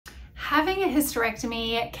having a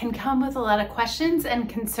hysterectomy can come with a lot of questions and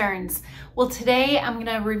concerns. Well, today I'm going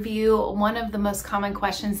to review one of the most common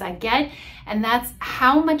questions I get, and that's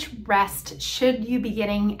how much rest should you be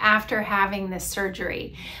getting after having this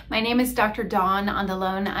surgery? My name is Dr. Dawn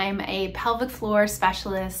Andalone. I'm a pelvic floor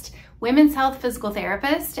specialist, women's health physical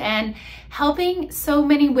therapist, and helping so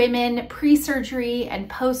many women pre-surgery and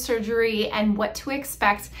post-surgery and what to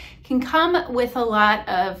expect can come with a lot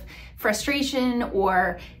of frustration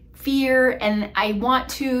or fear, and I want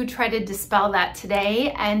to try to dispel that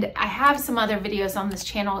today. And I have some other videos on this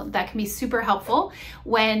channel that can be super helpful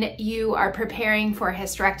when you are preparing for a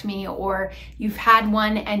hysterectomy or you've had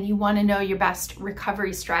one and you want to know your best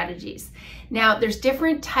recovery strategies. Now, there's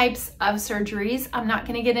different types of surgeries. I'm not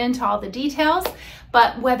going to get into all the details,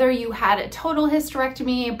 but whether you had a total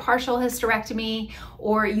hysterectomy, a partial hysterectomy,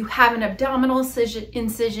 or you have an abdominal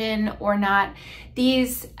incision or not,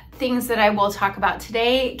 these things that I will talk about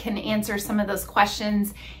today can answer some of those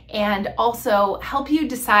questions and also help you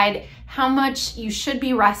decide how much you should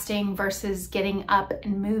be resting versus getting up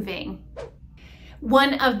and moving.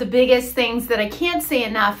 One of the biggest things that I can't say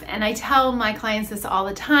enough, and I tell my clients this all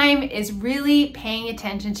the time, is really paying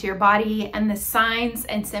attention to your body and the signs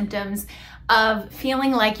and symptoms of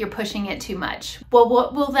feeling like you're pushing it too much. Well,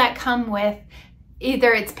 what will that come with?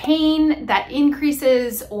 Either it's pain that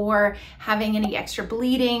increases or having any extra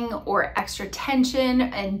bleeding or extra tension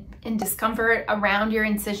and discomfort around your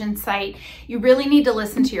incision site. You really need to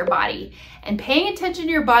listen to your body, and paying attention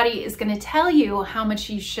to your body is going to tell you how much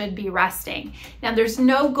you should be resting. Now, there's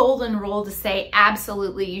no golden rule to say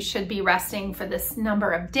absolutely you should be resting for this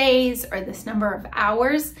number of days or this number of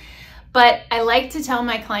hours, but I like to tell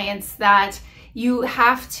my clients that you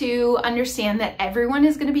have to understand that everyone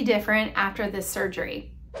is going to be different after this surgery.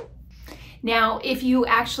 Now, if you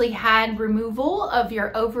actually had removal of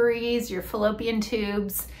your ovaries, your fallopian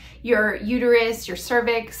tubes, your uterus, your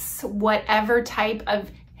cervix, whatever type of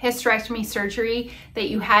hysterectomy surgery that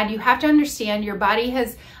you had, you have to understand your body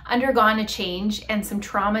has undergone a change and some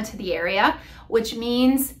trauma to the area, which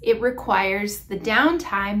means it requires the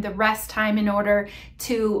downtime, the rest time, in order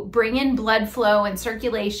to bring in blood flow and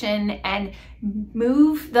circulation and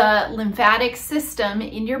move the lymphatic system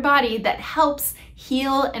in your body that helps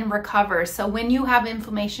heal and recover. So when you have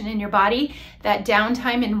inflammation in your body, that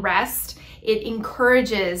downtime and rest, it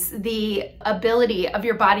encourages the ability of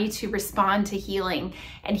your body to respond to healing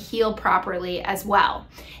and heal properly as well.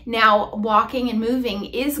 Now, walking and moving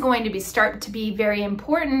is going to start to be very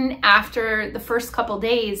important after the first couple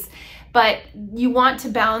days, but you want to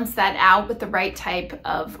balance that out with the right type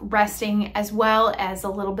of resting as well as a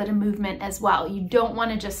little bit of movement as well. You don't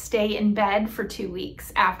want to just stay in bed for 2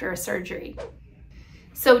 weeks after a surgery.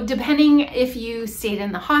 So depending if you stayed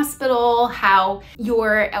in the hospital, how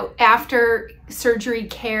your after surgery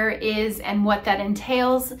care is and what that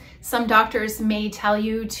entails, some doctors may tell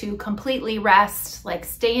you to completely rest, like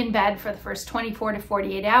stay in bed for the first 24 to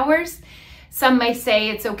 48 hours. Some may say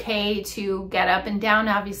it's okay to get up and down,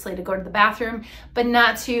 obviously to go to the bathroom, but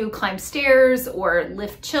not to climb stairs or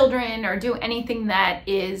lift children or do anything that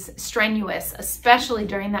is strenuous, especially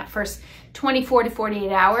during that first 24 to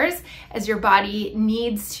 48 hours, as your body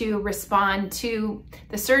needs to respond to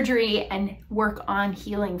the surgery and work on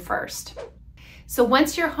healing first. So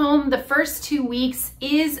once you're home, the first 2 weeks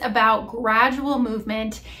is about gradual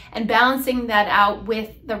movement and balancing that out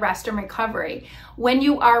with the rest and recovery. When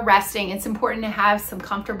you are resting, it's important to have some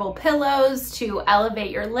comfortable pillows to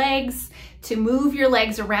elevate your legs, to move your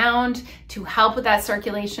legs around, to help with that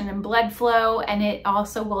circulation and blood flow, and it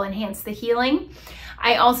also will enhance the healing.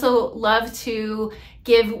 I also love to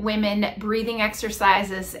give women breathing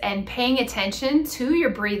exercises, and paying attention to your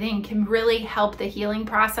breathing can really help the healing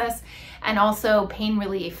process and also pain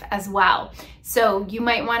relief as well. So you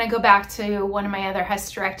might want to go back to one of my other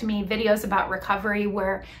hysterectomy videos about recovery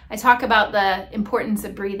where I talk about the importance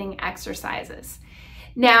of breathing exercises.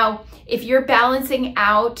 Now, if you're balancing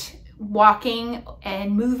out walking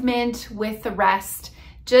and movement with the rest,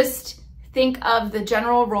 just think of the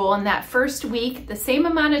general rule in that first week, the same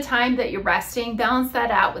amount of time that you're resting, balance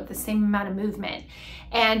that out with the same amount of movement.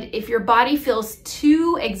 And if your body feels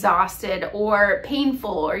too exhausted or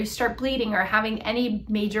painful, or you start bleeding or having any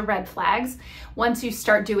major red flags, once you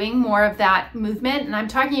start doing more of that movement, and I'm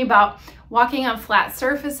talking about walking on flat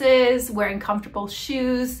surfaces, wearing comfortable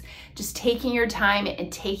shoes, just taking your time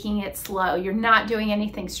and taking it slow. You're not doing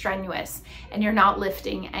anything strenuous and you're not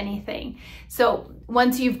lifting anything. So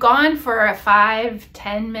once you've gone for a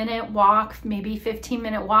 5-10 minute walk, maybe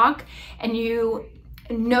 15-minute walk, and you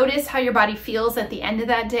notice how your body feels at the end of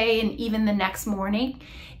that day and even the next morning,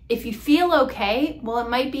 if you feel okay, well, it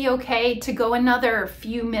might be okay to go another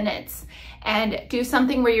few minutes and do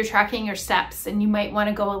something where you're tracking your steps, and you might want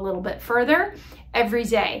to go a little bit further every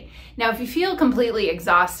day. Now, if you feel completely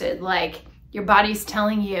exhausted, like your body's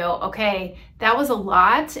telling you, okay, that was a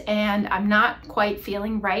lot and I'm not quite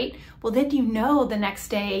feeling right, well, then you know the next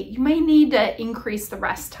day you may need to increase the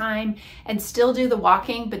rest time and still do the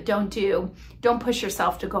walking, but don't push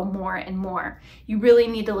yourself to go more and more. You really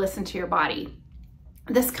need to listen to your body.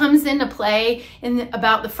 This comes into play in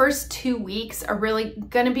about the first 2 weeks are really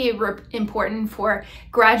going to be important for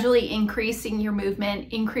gradually increasing your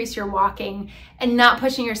movement, increase your walking, and not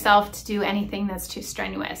pushing yourself to do anything that's too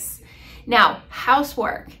strenuous. Now,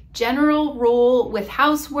 housework. General rule with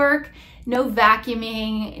housework: no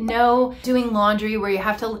vacuuming, no doing laundry where you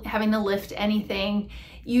having to lift anything.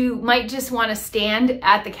 You might just want to stand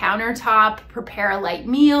at the countertop, prepare a light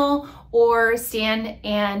meal, or stand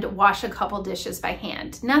and wash a couple dishes by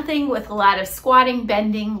hand. Nothing with a lot of squatting,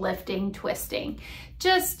 bending, lifting, twisting.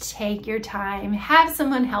 Just take your time, have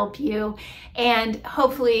someone help you, and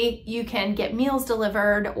hopefully you can get meals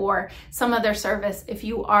delivered or some other service if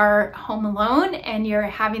you are home alone and you're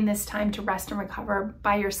having this time to rest and recover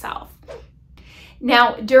by yourself.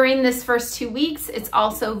 Now, during this first 2 weeks, it's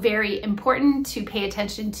also very important to pay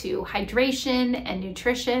attention to hydration and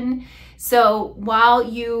nutrition. So while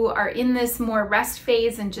you are in this more rest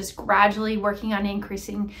phase and just gradually working on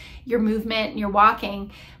increasing your movement and your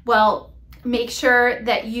walking, well, make sure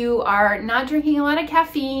that you are not drinking a lot of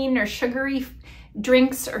caffeine or sugary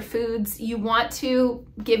drinks or foods. You want to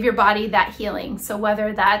give your body that healing. So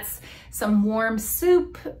whether that's some warm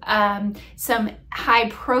soup, some high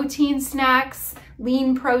protein snacks,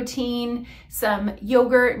 lean protein, some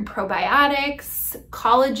yogurt and probiotics,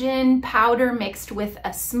 collagen powder mixed with a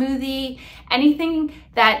smoothie, anything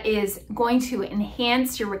that is going to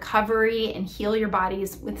enhance your recovery and heal your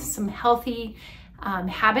bodies with some healthy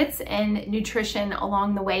habits and nutrition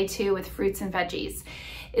along the way too, with fruits and veggies.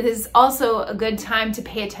 It is also a good time to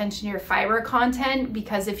pay attention to your fiber content,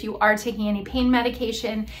 because if you are taking any pain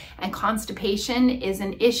medication and constipation is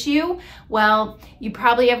an issue, well, you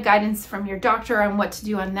probably have guidance from your doctor on what to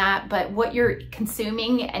do on that, but what you're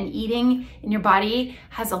consuming and eating in your body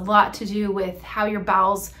has a lot to do with how your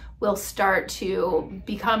bowels will start to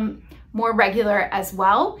become more regular as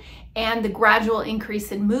well. And the gradual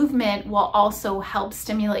increase in movement will also help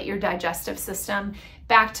stimulate your digestive system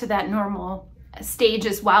back to that normal stage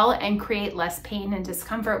as well, and create less pain and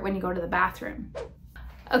discomfort when you go to the bathroom.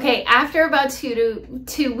 Okay, after about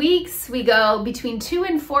 2 weeks, we go between 2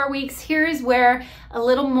 and 4 weeks. Here's where a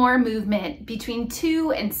little more movement. Between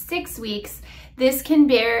 2 and 6 weeks, this can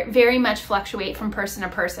very much fluctuate from person to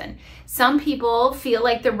person. Some people feel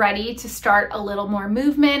like they're ready to start a little more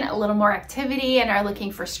movement, a little more activity, and are looking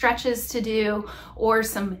for stretches to do, or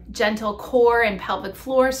some gentle core and pelvic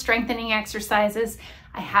floor strengthening exercises.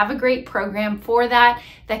 I have a great program for that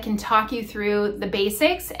can talk you through the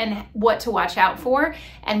basics and what to watch out for.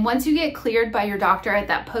 And once you get cleared by your doctor at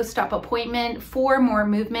that post-op appointment for more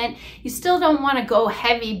movement, you still don't want to go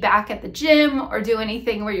heavy back at the gym or do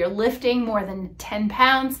anything where you're lifting more than 10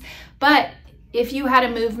 pounds. But if you had a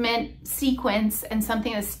movement sequence and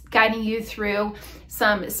something that's guiding you through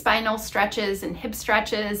some spinal stretches and hip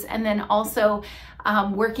stretches, and then also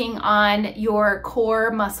working on your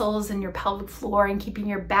core muscles and your pelvic floor and keeping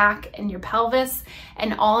your back and your pelvis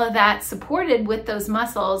and all of that supported with those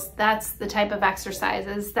muscles, that's the type of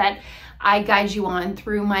exercises that I guide you on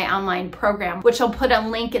through my online program, which I'll put a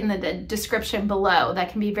link in the description below.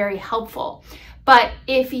 That can be very helpful. But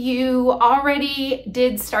if you already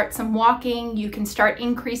did start some walking, you can start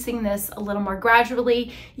increasing this a little more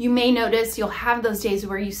gradually. You may notice you'll have those days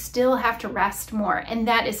where you still have to rest more, and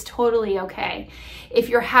that is totally okay. If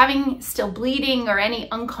you're having still bleeding or any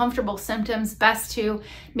uncomfortable symptoms, best to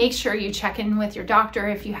make sure you check in with your doctor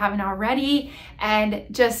if you haven't already, and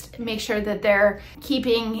just make sure that they're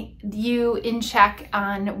keeping you in check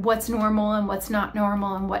on what's normal and what's not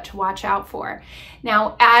normal and what to watch out for.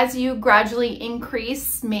 Now, as you gradually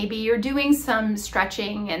increase, maybe you're doing some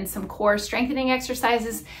stretching and some core strengthening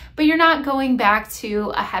exercises, but you're not going back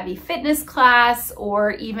to a heavy fitness class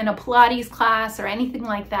or even a Pilates class or anything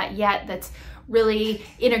like that yet that's really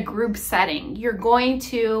in a group setting. You're going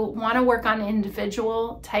to want to work on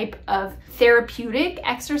individual type of therapeutic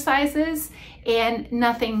exercises and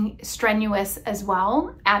nothing strenuous as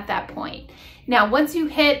well at that point. Now, once you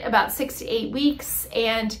hit about 6 to 8 weeks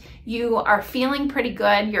and you are feeling pretty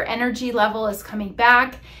good, your energy level is coming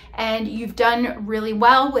back, and you've done really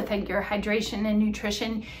well with your hydration and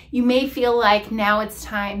nutrition, you may feel like now it's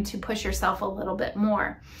time to push yourself a little bit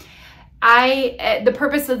more. The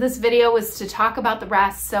purpose of this video was to talk about the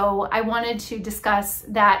rest, so I wanted to discuss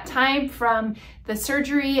that time from the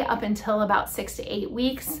surgery up until about 6 to 8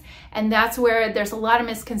 weeks, and that's where there's a lot of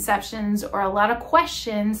misconceptions or a lot of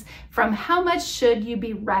questions from how much should you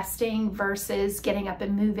be resting versus getting up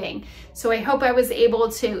and moving. So I hope I was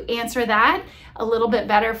able to answer that a little bit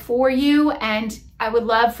better for you, and I would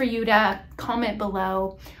love for you to comment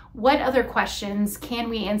below what other questions can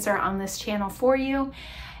we answer on this channel for you.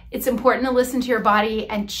 It's important to listen to your body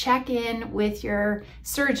and check in with your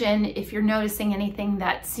surgeon if you're noticing anything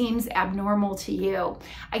that seems abnormal to you.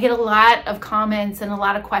 I get a lot of comments and a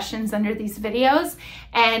lot of questions under these videos,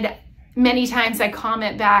 and many times I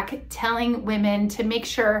comment back telling women to make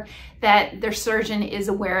sure that their surgeon is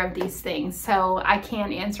aware of these things. So I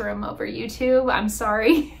can't answer them over YouTube, I'm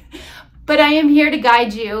sorry. But I am here to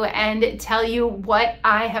guide you and tell you what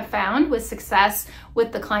I have found with success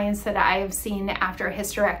with the clients that I have seen after a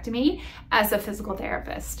hysterectomy as a physical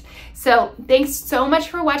therapist. So thanks so much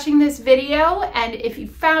for watching this video. And if you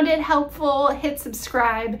found it helpful, hit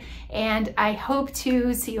subscribe. And I hope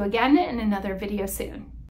to see you again in another video soon.